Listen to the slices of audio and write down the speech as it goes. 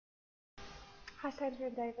Hi Sandra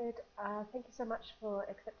and David, thank you so much for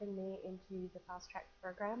accepting me into the Fastrack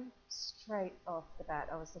program. Straight off the bat,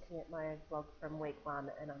 I was looking at my blog from week one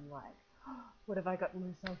and I'm like, oh, what have I gotten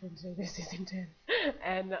myself into? This is intense.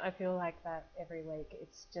 And I feel like that every week.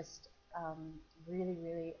 It's just really,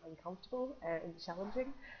 really uncomfortable and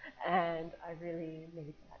challenging, and I really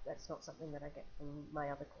need that. That's not something that I get from my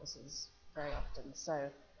other courses very often. So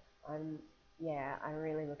I'm, yeah, I'm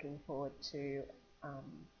really looking forward to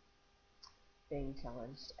um, being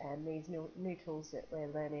challenged, and these new tools that we're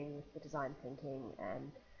learning with the design thinking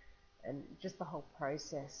and just the whole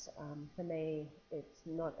process. For me, it's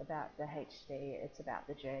not about the HD, it's about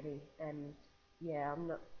the journey. And yeah, I'm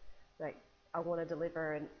not like, I want to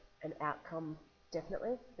deliver an outcome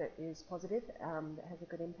definitely that is positive, that has a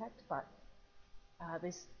good impact, but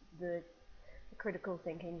this the critical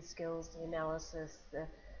thinking skills, the analysis,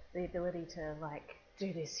 the ability to like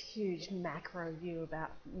do this huge macro view about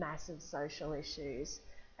massive social issues,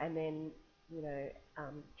 and then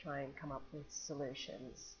try and come up with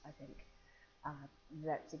solutions. I think uh,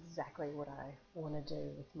 that's exactly what I want to do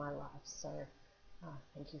with my life. So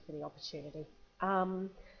thank you for the opportunity.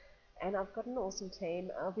 And I've got an awesome team.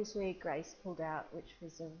 Obviously, Grace pulled out, which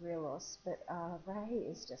was a real loss, but Ray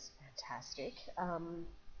is just fantastic.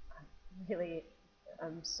 Really,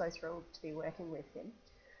 I'm so thrilled to be working with him.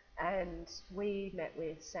 And we met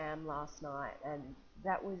with Sam last night, and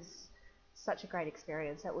that was such a great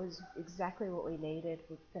experience. That was exactly what we needed,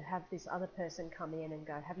 to have this other person come in and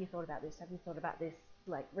go, have you thought about this? Have you thought about this?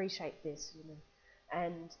 Like, reshape this, you know.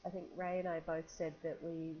 And I think Ray and I both said that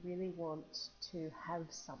we really want to have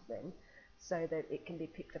something so that it can be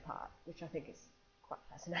picked apart, which I think is quite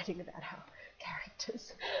fascinating about our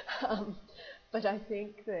characters. um, but I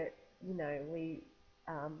think that, you know,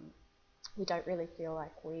 um, we don't really feel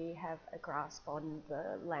like we have a grasp on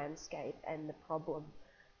the landscape and the problem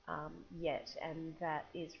yet, and that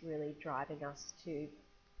is really driving us to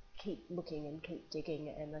keep looking and keep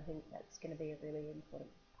digging, and I think that's going to be a really important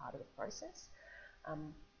part of the process.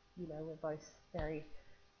 Um, we're both very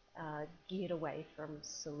geared away from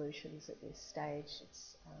solutions at this stage.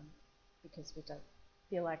 It's because we don't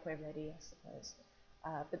feel like we're ready, I suppose.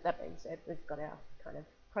 But that being said, we've got our kind of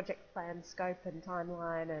project plan, scope and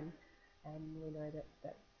timeline, and we know that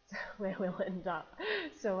that's where we'll end up.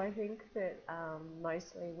 So I think that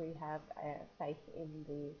mostly we have faith in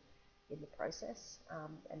the process,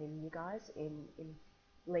 and in you guys in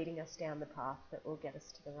leading us down the path that will get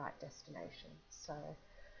us to the right destination. So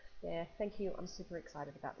yeah, thank you. I'm super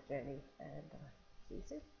excited about the journey, and see you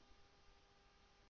soon.